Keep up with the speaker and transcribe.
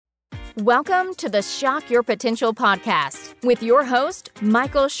Welcome to the Shock Your Potential podcast with your host,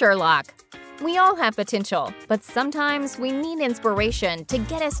 Michael Sherlock. We all have potential, but sometimes we need inspiration to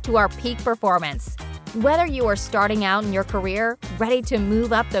get us to our peak performance. Whether you are starting out in your career, ready to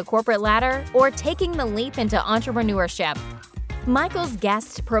move up the corporate ladder, or taking the leap into entrepreneurship, Michael's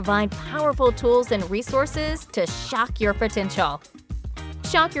guests provide powerful tools and resources to shock your potential.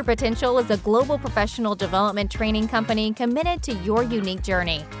 Shock Your Potential is a global professional development training company committed to your unique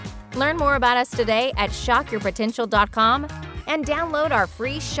journey. Learn more about us today at shockyourpotential.com and download our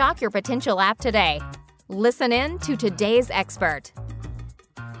free Shock Your Potential app today. Listen in to today's expert.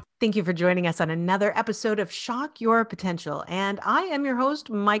 Thank you for joining us on another episode of Shock Your Potential. And I am your host,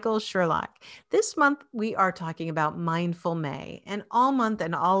 Michael Sherlock. This month, we are talking about Mindful May. And all month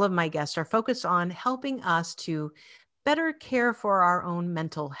and all of my guests are focused on helping us to better care for our own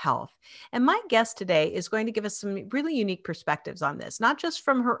mental health. And my guest today is going to give us some really unique perspectives on this, not just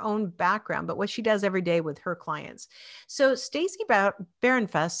from her own background, but what she does every day with her clients. So Stacey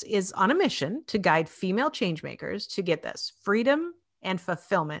Barenfuss is on a mission to guide female changemakers to get this freedom and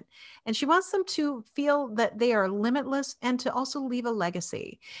fulfillment. And she wants them to feel that they are limitless and to also leave a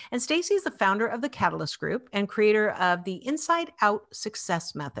legacy. And Stacey is the founder of the Catalyst Group and creator of the Inside Out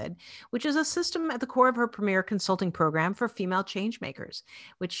Success Method, which is a system at the core of her premier consulting program for female change makers,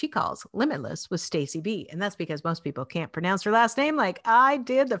 which she calls Limitless with Stacey B. And that's because most people can't pronounce her last name like I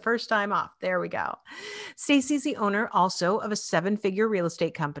did the first time off. There we go. Stacey's the owner also of a 7-figure real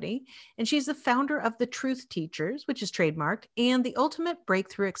estate company, and she's the founder of the Truth Teachers, which is trademarked, and the Ultimate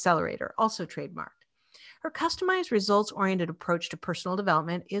Breakthrough Accelerator, also trademarked. Her customized, results-oriented approach to personal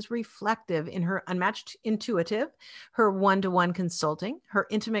development is reflective in her unmatched intuitive, her one-to-one consulting, her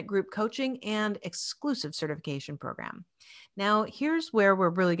intimate group coaching, and exclusive certification program. Now, here's where we're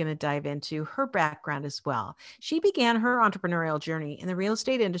really going to dive into her background as well. She began her entrepreneurial journey in the real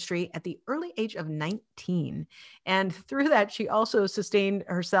estate industry at the early age of 19. And through that, she also sustained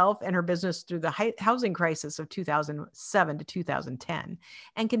herself and her business through the housing crisis of 2007 to 2010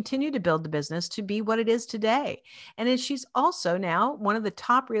 and continued to build the business to be what it is today. And she's also now one of the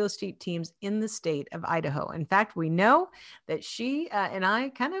top real estate teams in the state of Idaho. In fact, we know that she and I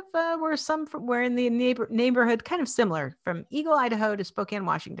kind of were in the neighborhood, kind of similar, from Eagle, Idaho to Spokane,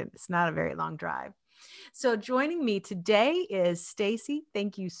 Washington. It's not a very long drive. So joining me today is Stacey.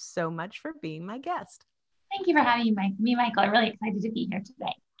 Thank you so much for being my guest. Thank you for having me, Michael. I'm really excited to be here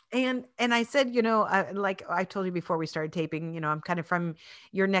today. And I said, like I told you before we started taping, I'm kind of from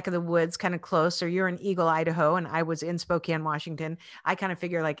your neck of the woods, kind of close, or you're in Eagle, Idaho, and I was in Spokane, Washington. I kind of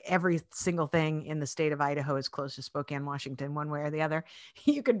figure like every single thing in the state of Idaho is close to Spokane, Washington, one way or the other.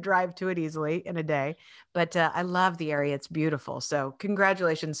 You could drive to it easily in a day, but I love the area. It's beautiful. So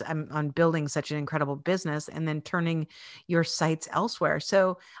congratulations on building such an incredible business and then turning your sights elsewhere.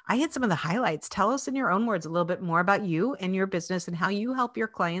 So I hit some of the highlights. Tell us in your own words a little bit more about you and your business and how you help your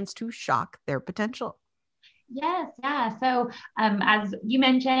clients to shock their potential. Yes. Yeah. So as you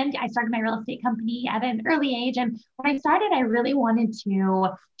mentioned, I started my real estate company at an early age. And when I started, I really wanted to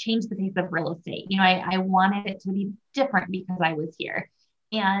change the face of real estate. I wanted it to be different because I was here.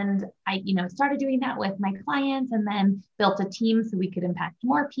 And I, started doing that with my clients and then built a team so we could impact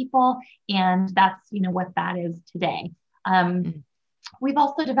more people. And that's, what that is today. We've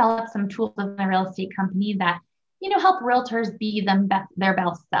also developed some tools in the real estate company that help realtors be their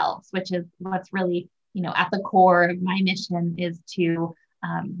best selves, which is what's really, at the core of my mission is to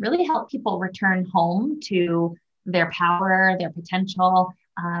really help people return home to their power, their potential,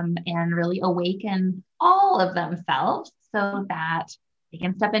 and really awaken all of themselves so that they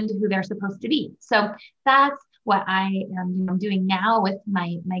can step into who they're supposed to be. So that's what I am doing now with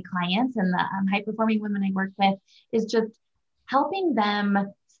my clients and the high-performing women I work with is just helping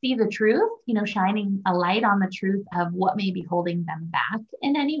them see the truth, shining a light on the truth of what may be holding them back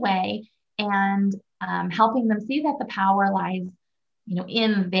in any way and helping them see that the power lies,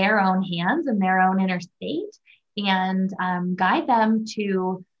 in their own hands and their own inner state and guide them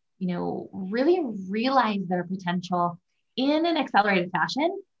to, really realize their potential in an accelerated fashion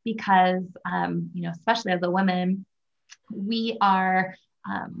because, especially as a woman, we are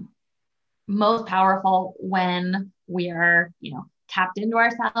most powerful when we are, tapped into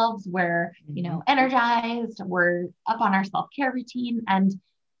ourselves, we're, energized, we're up on our self-care routine. And,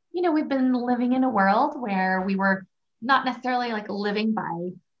 we've been living in a world where we were not necessarily like living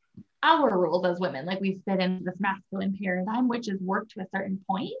by our rules as women. Like we fit into this masculine paradigm, which has worked to a certain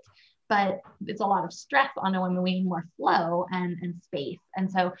point, but it's a lot of stress on a woman. We need more flow and space. And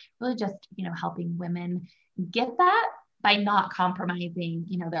so really just, helping women get that by not compromising,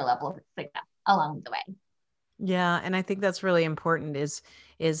 their level of success along the way. Yeah. And I think that's really important is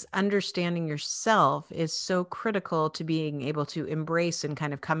is understanding yourself is so critical to being able to embrace and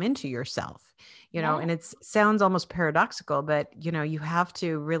kind of come into yourself, Yeah, and it sounds almost paradoxical, but, you have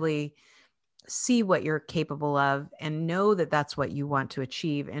to really see what you're capable of and know that that's what you want to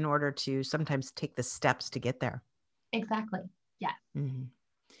achieve in order to sometimes take the steps to get there. exactly. Yeah. Mhm.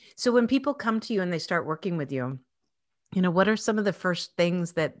 So when people come to you and they start working with you, what are some of the first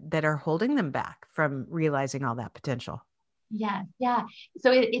things that are holding them back from realizing all that potential? Yeah. Yeah.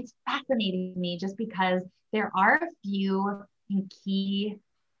 So it's fascinating to me just because there are a few key,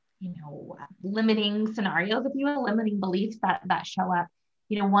 limiting scenarios, if you will, limiting beliefs that show up.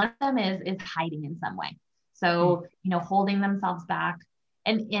 One of them is hiding in some way. Mm. So, holding themselves back.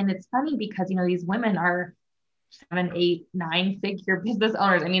 And it's funny because, these women are 7, 8, 9 figure business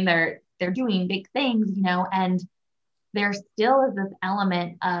owners. I mean, they're doing big things, and there still is this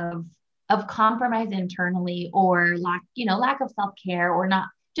element of compromise internally, or lack of self-care, or not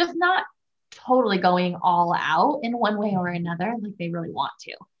totally going all out in one way or another like they really want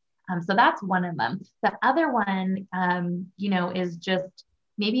to. So that's one of them. The other one, is just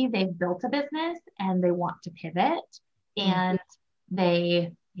maybe they've built a business and they want to pivot, Mm. and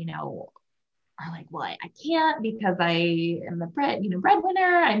they, are like, well, I can't because I am the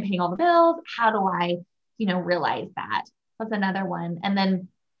breadwinner. I'm paying all the bills. How do I, realize that? That's another one. And then,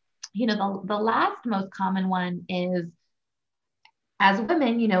 the last most common one is, as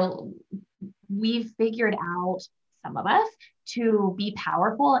women, we've figured out, some of us, to be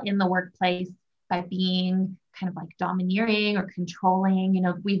powerful in the workplace by being kind of like domineering or controlling.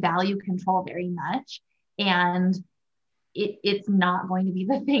 We value control very much. And it's not going to be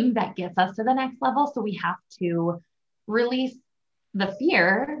the thing that gets us to the next level. So we have to release the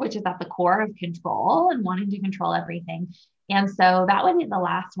fear, which is at the core of control and wanting to control everything. And so that would be the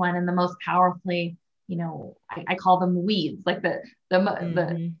last one, and the most powerfully, I call them weeds, like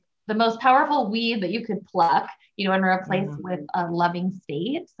Mhm. the most powerful weed that you could pluck, and replace Yeah. with a loving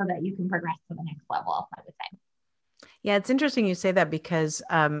state so that you can progress to the next level, I would say. Yeah, it's interesting you say that because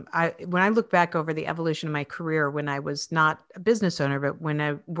when I look back over the evolution of my career, when I was not a business owner, but when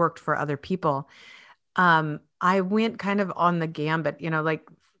I worked for other people, I went kind of on the gambit, like,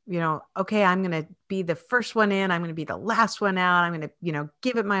 okay, I'm going to be the first one in, I'm going to be the last one out. I'm going to,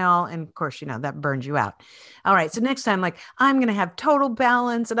 give it my all. And of course, that burns you out. All right. So next time, like, I'm going to have total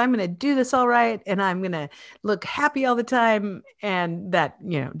balance and I'm going to do this all right. And I'm going to look happy all the time. And that,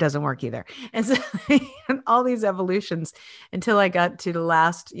 doesn't work either. And so all these evolutions until I got to the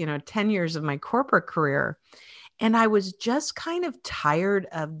last, 10 years of my corporate career. And I was just kind of tired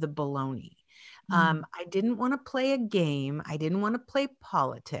of the baloney. I didn't want to play a game. I didn't want to play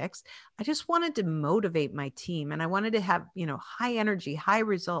politics. I just wanted to motivate my team, and I wanted to have, high energy, high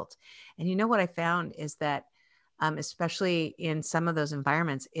results. And what I found is that, especially in some of those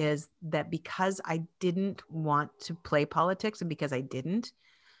environments, is that because I didn't want to play politics and because I didn't,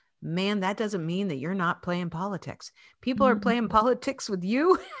 man, that doesn't mean that you're not playing politics. People are playing politics with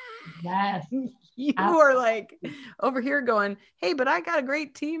you. Yes. You are like over here going, hey, but I got a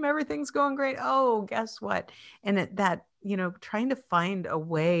great team. Everything's going great. Oh, guess what? And that, trying to find a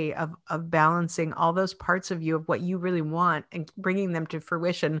way of balancing all those parts of you of what you really want and bringing them to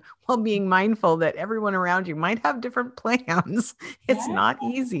fruition while being mindful that everyone around you might have different plans. It's Yes. not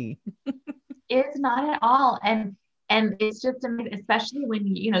easy. It's not at all. And it's just amazing, especially when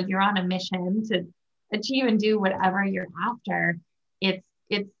you're on a mission to achieve and do whatever you're after.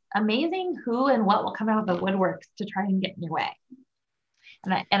 It's amazing who and what will come out of the woodworks to try and get in your way.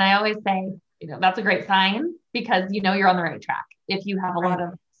 And I always say, that's a great sign, because you're on the right track if you have a lot Right.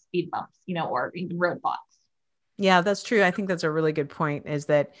 of speed bumps, or even roadblocks. Yeah, that's true. I think that's a really good point, is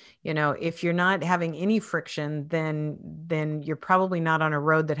that, if you're not having any friction, then you're probably not on a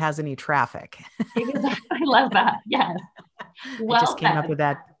road that has any traffic. Exactly. I love that. Yes. I just Well came up said. with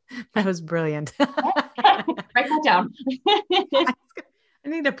that. That was brilliant. Write that down. I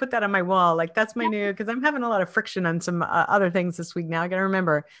need to put that on my wall. Like, that's my new, because I'm having a lot of friction on some other things this week. Now I got to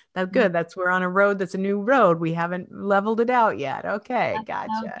remember that. Good. That's, we're on a road that's a new road. We haven't leveled it out yet. Okay.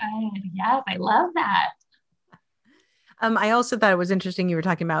 That's so Gotcha. good. Yes, I love that. I also thought it was interesting you were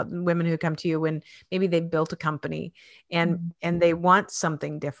talking about women who come to you when maybe they've built a company and they want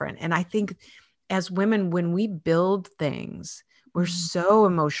something different. And I think as women, when we build things, we're so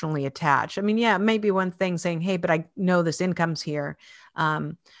emotionally attached. I mean, yeah, maybe one thing saying, hey, but I know this income's here.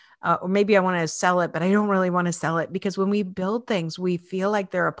 Or maybe I want to sell it, but I don't really want to sell it, because when we build things, we feel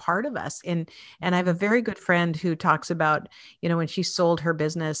like they're a part of us. And I have a very good friend who talks about, when she sold her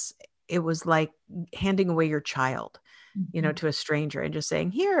business, it was like handing away your child, to a stranger and just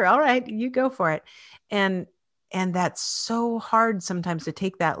saying, here, all right, you go for it. And And that's so hard sometimes to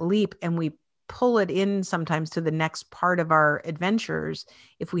take that leap, and we pull it in sometimes to the next part of our adventures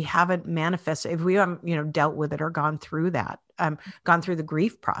if we haven't manifested, if we haven't, dealt with it or gone through that, gone through the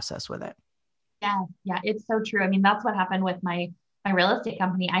grief process with it. Yeah, yeah, it's so true. I mean, that's what happened with my real estate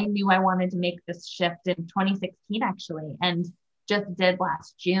company. I knew I wanted to make this shift in 2016 actually, and just did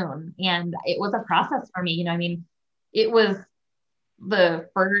last June. And it was a process for me. I mean, it was the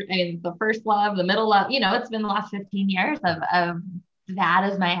first love, the middle love, it's been the last 15 years of that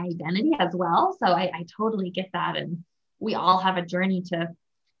as my identity as well. So I totally get that. And we all have a journey to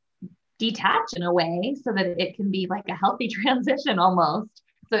detach in a way so that it can be like a healthy transition almost.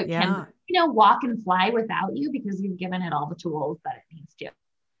 So it can, walk and fly without you because you've given it all the tools that it needs to.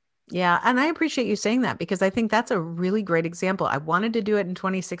 Yeah. And I appreciate you saying that, because I think that's a really great example. I wanted to do it in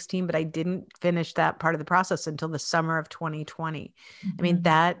 2016, but I didn't finish that part of the process until the summer of 2020. Mm-hmm. I mean,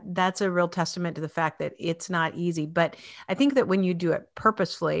 that's a real testament to the fact that it's not easy, but I think that when you do it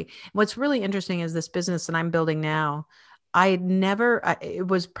purposefully, what's really interesting is this business that I'm building now. It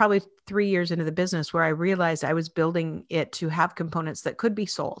was probably 3 years into the business where I realized I was building it to have components that could be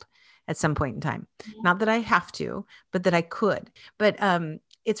sold at some point in time. Yeah. Not that I have to, but that I could. But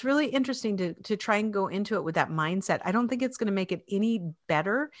it's really interesting to try and go into it with that mindset. I don't think it's going to make it any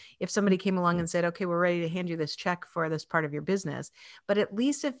better if somebody came along and said, okay, we're ready to hand you this check for this part of your business. But at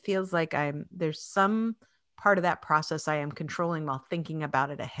least it feels like there's some part of that process I am controlling while thinking about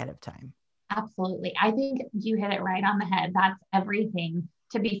it ahead of time. Absolutely. I think you hit it right on the head. That's everything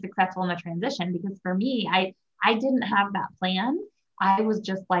to be successful in the transition. Because for me, I didn't have that plan. I was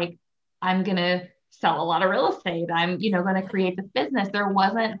just like, I'm going to sell a lot of real estate. I'm, going to create this business. There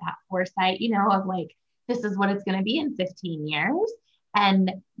wasn't that foresight, of like, this is what it's going to be in 15 years.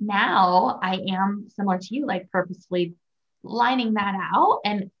 And now I am similar to you, like purposefully lining that out.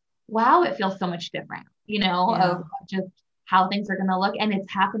 And wow, it feels so much different, of just how things are going to look. And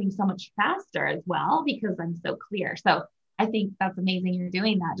it's happening so much faster as well, because I'm so clear. So I think that's amazing you're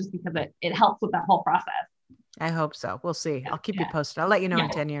doing that, just because it helps with that whole process. I hope so. We'll see. I'll keep you posted. I'll let you know in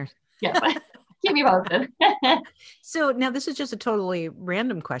 10 years. Yeah. Keep me posted. So now this is just a totally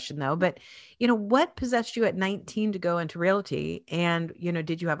random question though, but what possessed you at 19 to go into realty? And,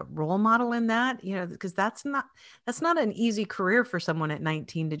 did you have a role model in that? Because that's not an easy career for someone at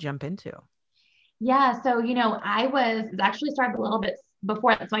 19 to jump into. Yeah. So, I was actually started a little bit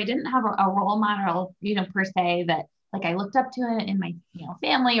before that. So I didn't have a role model, per se, that like I looked up to it in my,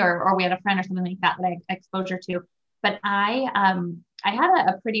 family or we had a friend or something like that I had exposure to. But I had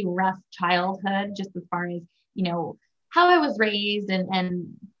a pretty rough childhood, just as far as, how I was raised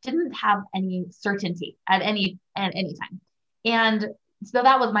and didn't have any certainty at any time. And so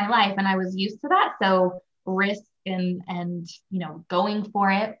that was my life and I was used to that. So risk and, going for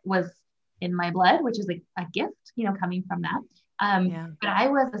it was in my blood, which is like a gift, coming from that. But I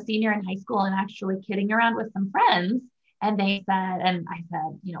was a senior in high school and actually kidding around with some friends. And I said, I'm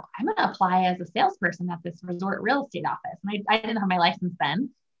going to apply as a salesperson at this resort real estate office. And I didn't have my license then.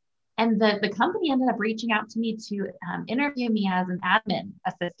 And the company ended up reaching out to me to interview me as an admin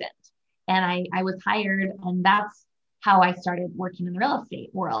assistant. And I was hired, and that's how I started working in the real estate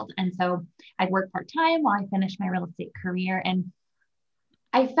world. And so I'd work part-time while I finished my real estate career. And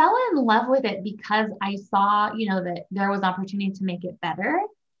I fell in love with it because I saw, that there was opportunity to make it better.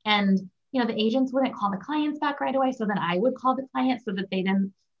 And, the agents wouldn't call the clients back right away. So then I would call the clients so that they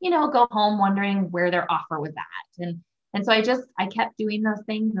didn't, go home wondering where their offer was at. And so I kept doing those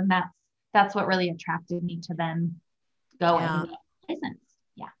things. And that's what really attracted me to then go and get a license.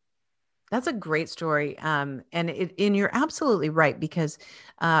 Yeah. That's a great story. And you're absolutely right, because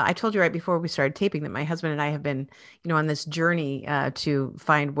I told you right before we started taping that my husband and I have been, on this journey to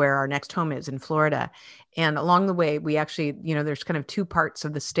find where our next home is in Florida. And along the way, we actually, there's kind of two parts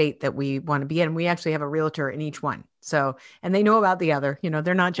of the state that we want to be in. We actually have a realtor in each one. So, and they know about the other,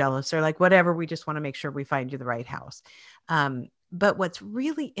 they're not jealous. They're like, whatever, we just want to make sure we find you the right house. But what's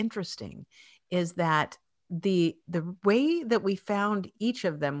really interesting is that the way that we found each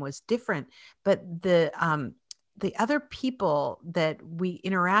of them was different, but the other people that we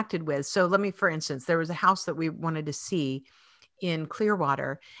interacted with. So for instance, there was a house that we wanted to see in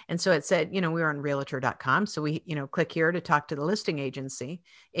Clearwater. And so it said, we were on realtor.com. So we, click here to talk to the listing agent.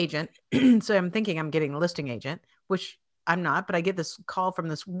 So I'm thinking I'm getting a listing agent, which I'm not, but I get this call from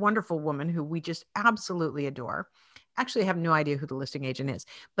this wonderful woman who we just absolutely adore. Actually, I have no idea who the listing agent is,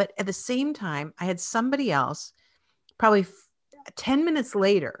 but at the same time, I had somebody else, probably 10 minutes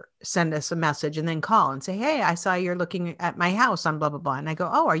later, send us a message and then call and say, hey, I saw you're looking at my house on blah, blah, blah. And I go,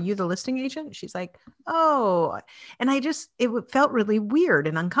 oh, are you the listing agent? She's like, oh, and it felt really weird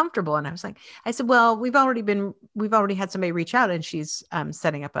and uncomfortable. And I said, well, we've already had somebody reach out, and she's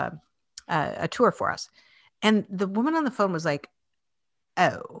setting up a tour for us. And the woman on the phone was like,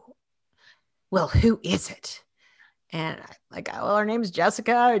 oh, well, who is it? And I'm like, well, her name's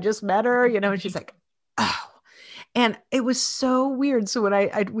Jessica. I just met her, and she's like, oh. And it was so weird. So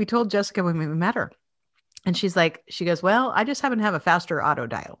when we told Jessica when we met her, and she goes, well, I just happen to have a faster auto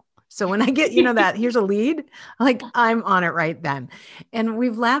dial. So when I get, that here's a lead, like I'm on it right then. And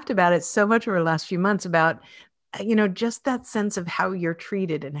we've laughed about it so much over the last few months about, just that sense of how you're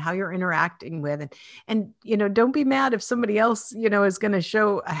treated and how you're interacting with it. And, don't be mad if somebody else, is going to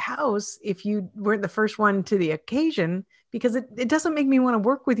show a house if you weren't the first one to the occasion, because it doesn't make me want to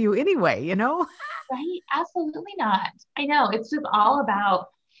work with you anyway, Right? Absolutely not. I know. It's just all about,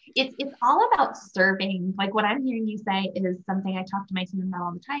 it's all about serving. Like what I'm hearing you say is something I talk to my team about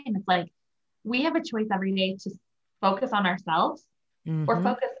all the time. It's like, we have a choice every day to focus on ourselves or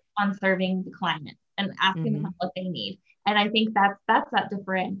focus on serving the client and asking them what they need. And I think that's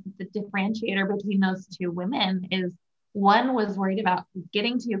the differentiator between those two women is one was worried about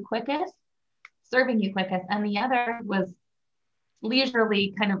getting to you quickest, serving you quickest, and the other was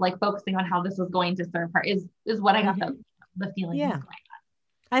leisurely kind of like focusing on how this was going to serve her is what I got the feeling. Yeah.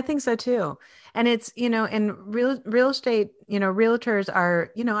 I think so too. And it's, in real estate, realtors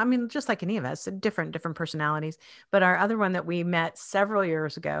are, just like any of us, different personalities, but our other one that we met several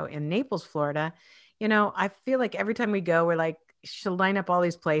years ago in Naples, Florida, I feel like every time we go, we're like, she'll line up all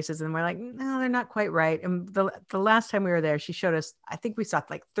these places and we're like, no, they're not quite right. And the last time we were there, she showed us, I think we saw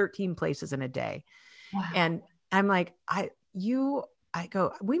like 13 places in a day. Wow. And I'm like, I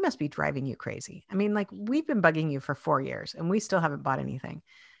go, we must be driving you crazy. I mean, like we've been bugging you for 4 years and we still haven't bought anything.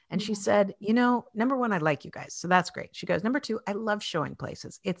 And she said, number one, I like you guys. So that's great. She goes, number two, I love showing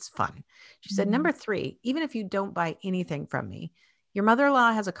places. It's fun. She said, number three, even if you don't buy anything from me, your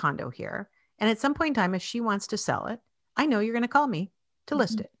mother-in-law has a condo here. And at some point in time, if she wants to sell it, I know you're going to call me to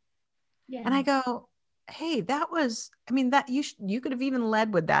list it. Yeah. And I go, hey, that you could have even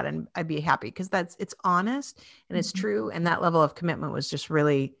led with that and I'd be happy because it's honest and it's true. And that level of commitment was just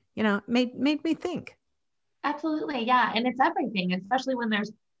really, made me think. Absolutely. Yeah. And it's everything, especially when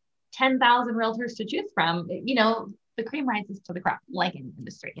there's 10,000 realtors to choose from, the cream rises to the crop, like in the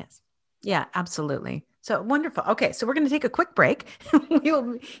industry. Yes. Yeah, absolutely. So wonderful. Okay. So we're going to take a quick break.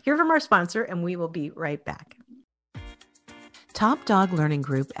 We'll hear from our sponsor and we will be right back. Top Dog Learning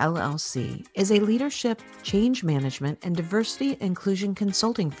Group, LLC, is a leadership, change management, and diversity inclusion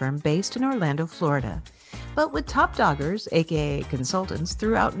consulting firm based in Orlando, Florida, but with top doggers, aka consultants,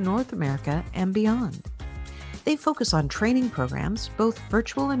 throughout North America and beyond. They focus on training programs, both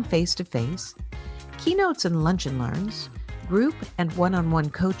virtual and face-to-face, keynotes and lunch and learns, group and one-on-one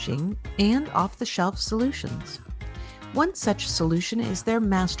coaching, and off-the-shelf solutions. One such solution is their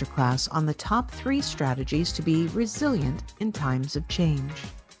masterclass on the top 3 strategies to be resilient in times of change.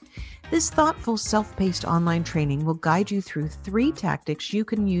 This thoughtful, self-paced online training will guide you through 3 tactics you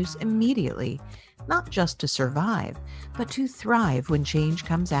can use immediately, not just to survive, but to thrive when change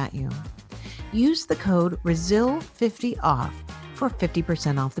comes at you. Use the code RESIL50OFF for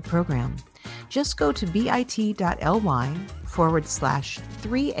 50% off the program. Just go to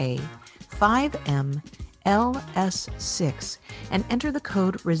bit.ly/3A5MLS6 and enter the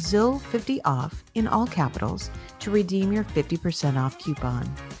code RESIL50OFF in all capitals to redeem your 50% off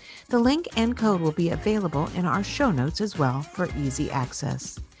coupon. The link and code will be available in our show notes as well for easy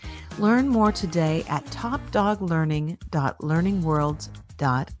access. Learn more today at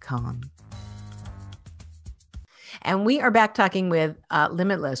topdoglearning.learningworlds.com. And we are back talking with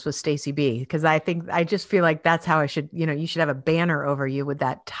Limitless with Stacy B, because I just feel like that's how I should, you should have a banner over you with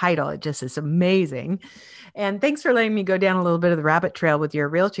that title. It just is amazing. And thanks for letting me go down a little bit of the rabbit trail with your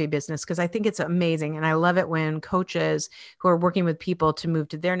realty business, because I think it's amazing. And I love it when coaches who are working with people to move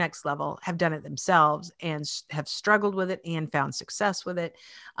to their next level have done it themselves and have struggled with it and found success with it,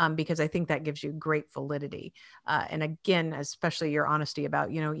 because I think that gives you great validity. And again, especially your honesty about,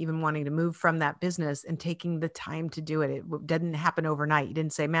 even wanting to move from that business and taking the time to do it. It didn't happen overnight. You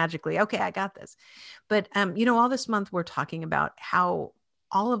didn't say magically, okay, I got this. But, all this month we're talking about how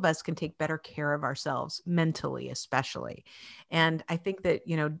all of us can take better care of ourselves mentally, especially. And I think that,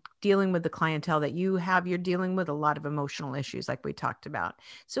 dealing with the clientele that you have, you're dealing with a lot of emotional issues like we talked about.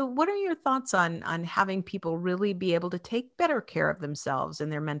 So what are your thoughts on having people really be able to take better care of themselves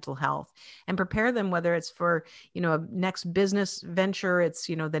and their mental health and prepare them, whether it's for, a next business venture, it's,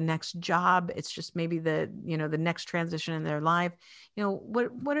 the next job, it's just maybe the next transition in their life.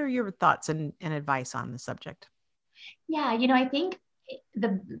 What are your thoughts and advice on the subject? Yeah, I think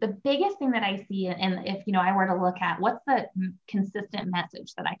the biggest thing that I see, and if, I were to look at what's the consistent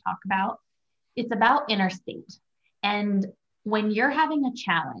message that I talk about, it's about inner state. And when you're having a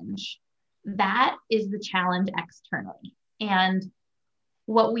challenge, that is the challenge externally. And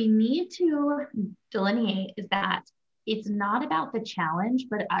what we need to delineate is that it's not about the challenge,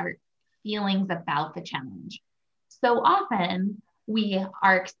 but our feelings about the challenge. So often we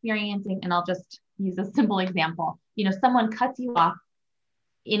are experiencing, and I'll just use a simple example, someone cuts you off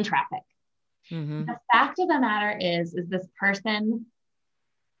in traffic. Mm-hmm. The fact of the matter is this person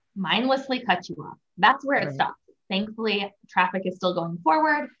mindlessly cut you off. That's where it stops. Thankfully, traffic is still going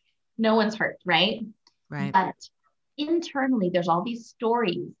forward. No one's hurt, right? Right. But internally, there's all these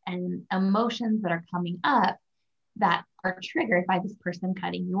stories and emotions that are coming up that are triggered by this person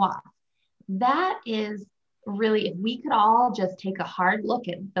cutting you off. That is really, if we could all just take a hard look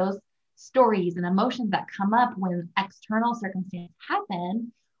at those stories and emotions that come up when external circumstances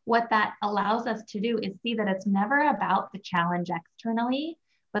happen, what that allows us to do is see that it's never about the challenge externally,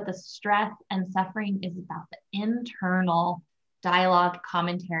 but the stress and suffering is about the internal dialogue,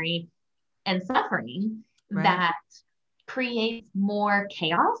 commentary, and suffering that creates more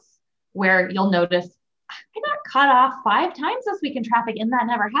chaos, where you'll notice, I got cut off 5 times this week in traffic and that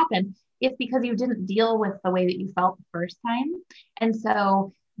never happened. It's because you didn't deal with the way that you felt the first time. And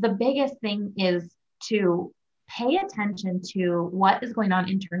so the biggest thing is to pay attention to what is going on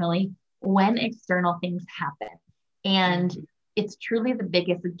internally when external things happen. And it's truly the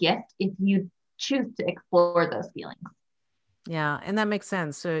biggest gift if you choose to explore those feelings. Yeah. And that makes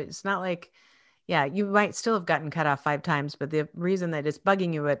sense. So it's not like, you might still have gotten cut off 5 times, but the reason that it's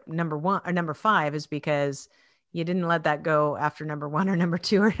bugging you at number 1 or number 5 is because you didn't let that go after number 1 or number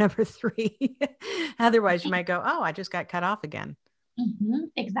 2 or number 3. Otherwise you might go, oh, I just got cut off again. Mm-hmm,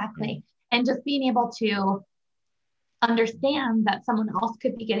 exactly. And just being able to understand that someone else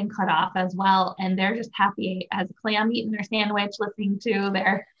could be getting cut off as well. And they're just happy as a clam eating their sandwich, listening to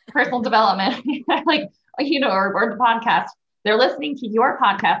their personal development, or the podcast. They're listening to your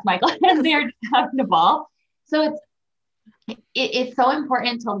podcast, Michael, and they're just having a ball. So it's so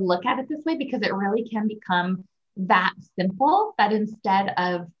important to look at it this way, because it really can become that simple, that instead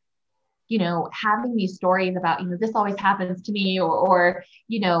of, having these stories about, this always happens to me, or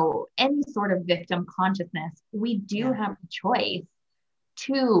any sort of victim consciousness, we do have a choice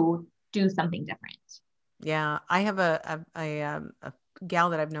to do something different. Yeah. I have a gal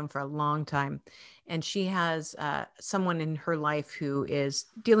that I've known for a long time, and she has someone in her life who is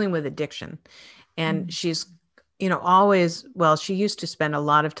dealing with addiction, and she's, she used to spend a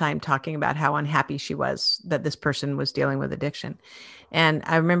lot of time talking about how unhappy she was that this person was dealing with addiction. And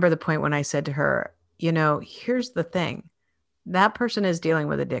I remember the point when I said to her, here's the thing, that person is dealing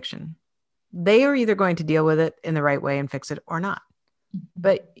with addiction. They are either going to deal with it in the right way and fix it or not,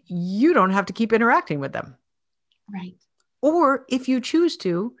 but you don't have to keep interacting with them. Right. Or if you choose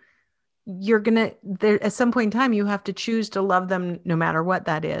to, you're going to, at some point in time, you have to choose to love them no matter what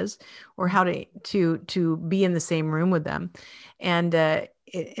that is, or how to be in the same room with them. And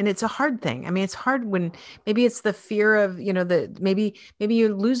it's a hard thing. I mean, it's hard when maybe it's the fear of, maybe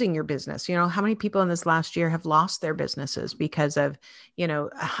you're losing your business. How many people in this last year have lost their businesses because of,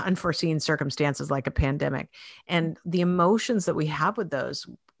 unforeseen circumstances like a pandemic, and the emotions that we have with those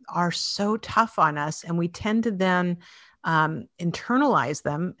are so tough on us. And we tend to then internalize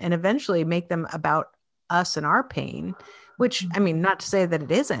them and eventually make them about us and our pain, which, I mean, not to say that it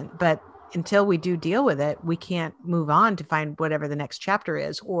isn't, but until we do deal with it, we can't move on to find whatever the next chapter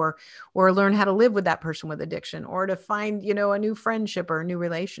is, or learn how to live with that person with addiction, or to find, a new friendship or a new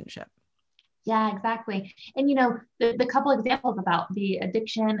relationship. Yeah, exactly. And, the couple examples about the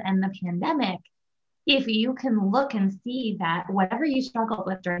addiction and the pandemic, if you can look and see that whatever you struggled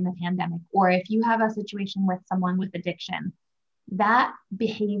with during the pandemic, or if you have a situation with someone with addiction, that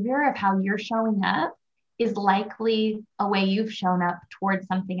behavior of how you're showing up is likely a way you've shown up towards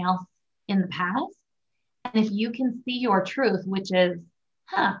something else in the past. And if you can see your truth, which is,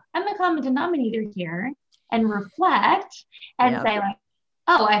 I'm the common denominator here, and reflect and say like,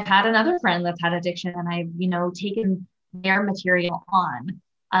 oh, I've had another friend that's had addiction, and I've, taken their material on.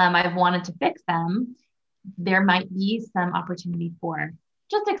 I've wanted to fix them. There might be some opportunity for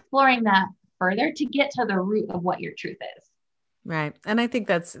just exploring that further to get to the root of what your truth is. Right. And I think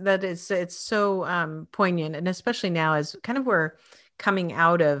it's so poignant. And especially now as kind of we're coming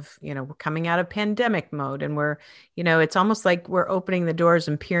out of pandemic mode, and it's almost like we're opening the doors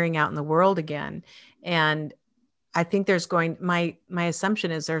and peering out in the world again. And I think my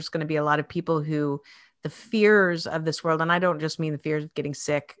assumption is there's going to be a lot of people who the fears of this world, and I don't just mean the fears of getting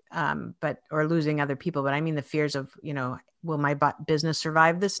sick, or losing other people, but I mean the fears of, will my business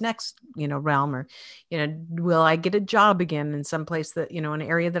survive this next, realm, or, will I get a job again in some place that, an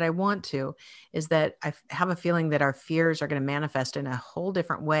area that I want to, is that I have a feeling that our fears are going to manifest in a whole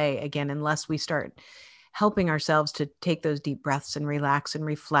different way again, unless we start helping ourselves to take those deep breaths and relax and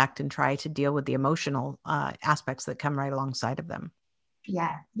reflect and try to deal with the emotional aspects that come right alongside of them.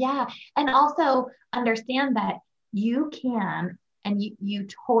 Yeah. Yeah. And also understand that you can, and you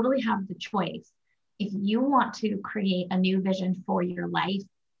totally have the choice. If you want to create a new vision for your life,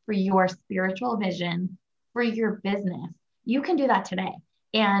 for your spiritual vision, for your business, you can do that today.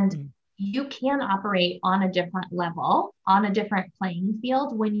 And you can operate on a different level, on a different playing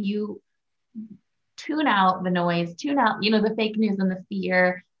field when you tune out the noise, tune out, the fake news and the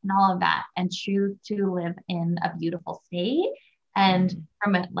fear and all of that, and choose to live in a beautiful state and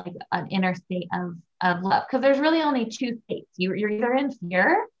from it like an inner state of love. Because there's really only two states. You're either in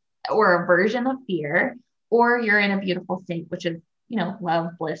fear or a version of fear, or you're in a beautiful state, which is,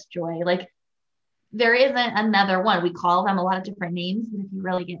 love, bliss, joy. Like there isn't another one. We call them a lot of different names, but if you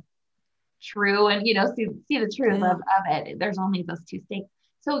really get true and, see the truth of it, there's only those two states.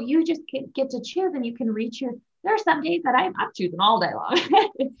 So you just get to choose, and you can reach there are some days that I'm choosing all day long,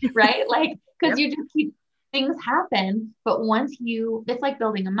 right? Like, cause you just keep, things happen. But it's like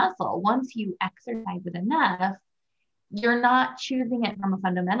building a muscle. Once you exercise it enough, you're not choosing it from a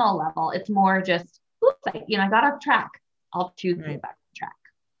fundamental level. It's more just, I got off track. I'll choose to get back on track.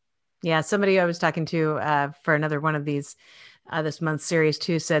 Yeah. Somebody I was talking to for another one of these this month's series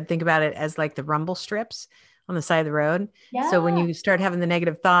too said, think about it as like the rumble strips on the side of the road. Yeah. So when you start having the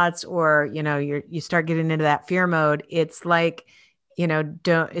negative thoughts, or, you start getting into that fear mode, it's like,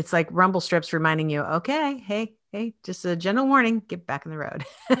 it's like rumble strips reminding you, okay, hey, just a gentle warning, get back on the road.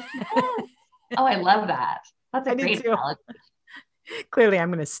 Oh, I love that. That's a great analogy. Clearly, I'm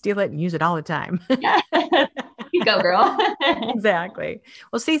going to steal it and use it all the time. Yeah. You go, girl. Exactly.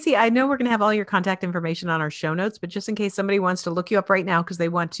 Well, Stacey, I know we're going to have all your contact information on our show notes, but just in case somebody wants to look you up right now because they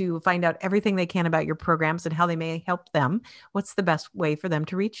want to find out everything they can about your programs and how they may help them, what's the best way for them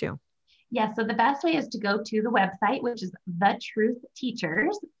to reach you? Yeah, so the best way is to go to the website, which is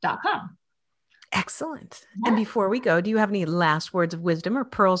thetruthteachers.com. Excellent. Yeah. And before we go, do you have any last words of wisdom or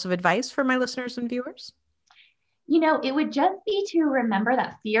pearls of advice for my listeners and viewers? It would just be to remember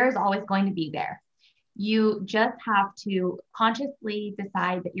that fear is always going to be there. You just have to consciously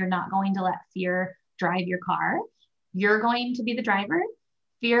decide that you're not going to let fear drive your car. You're going to be the driver.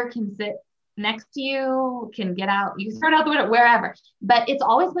 Fear can sit next to you, can get out, you start out the window, wherever, but it's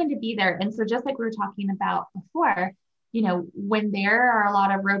always going to be there. And so just like we were talking about before, when there are a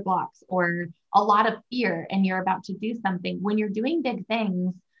lot of roadblocks or a lot of fear and you're about to do something, when you're doing big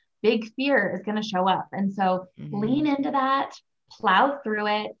things, big fear is going to show up. And so lean into that, plow through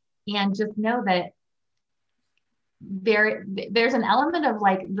it, and just know that there's an element of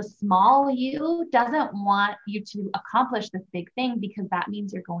like the small you doesn't want you to accomplish this big thing, because that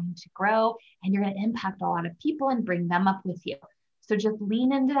means you're going to grow and you're going to impact a lot of people and bring them up with you. So just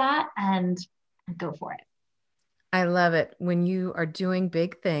lean into that and go for it. I love it. When you are doing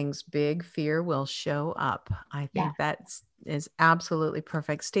big things, big fear will show up. I think that is absolutely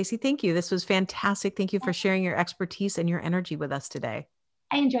perfect. Stacey, thank you. This was fantastic. Thank you for sharing your expertise and your energy with us today.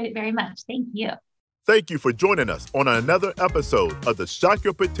 I enjoyed it very much. Thank you. Thank you for joining us on another episode of the Shock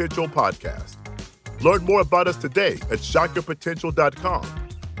Your Potential podcast. Learn more about us today at shockyourpotential.com,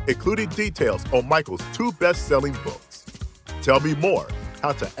 including details on Michael's 2 best-selling books. Tell me more,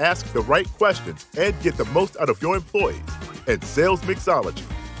 how to ask the right questions and get the most out of your employees, and Sales Mixology,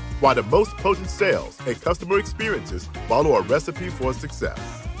 why the most potent sales and customer experiences follow a recipe for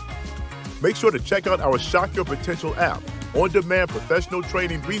success. Make sure to check out our Shock Your Potential app, on-demand professional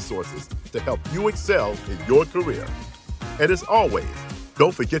training resources to help you excel in your career. And as always,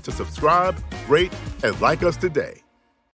 don't forget to subscribe, rate, and like us today.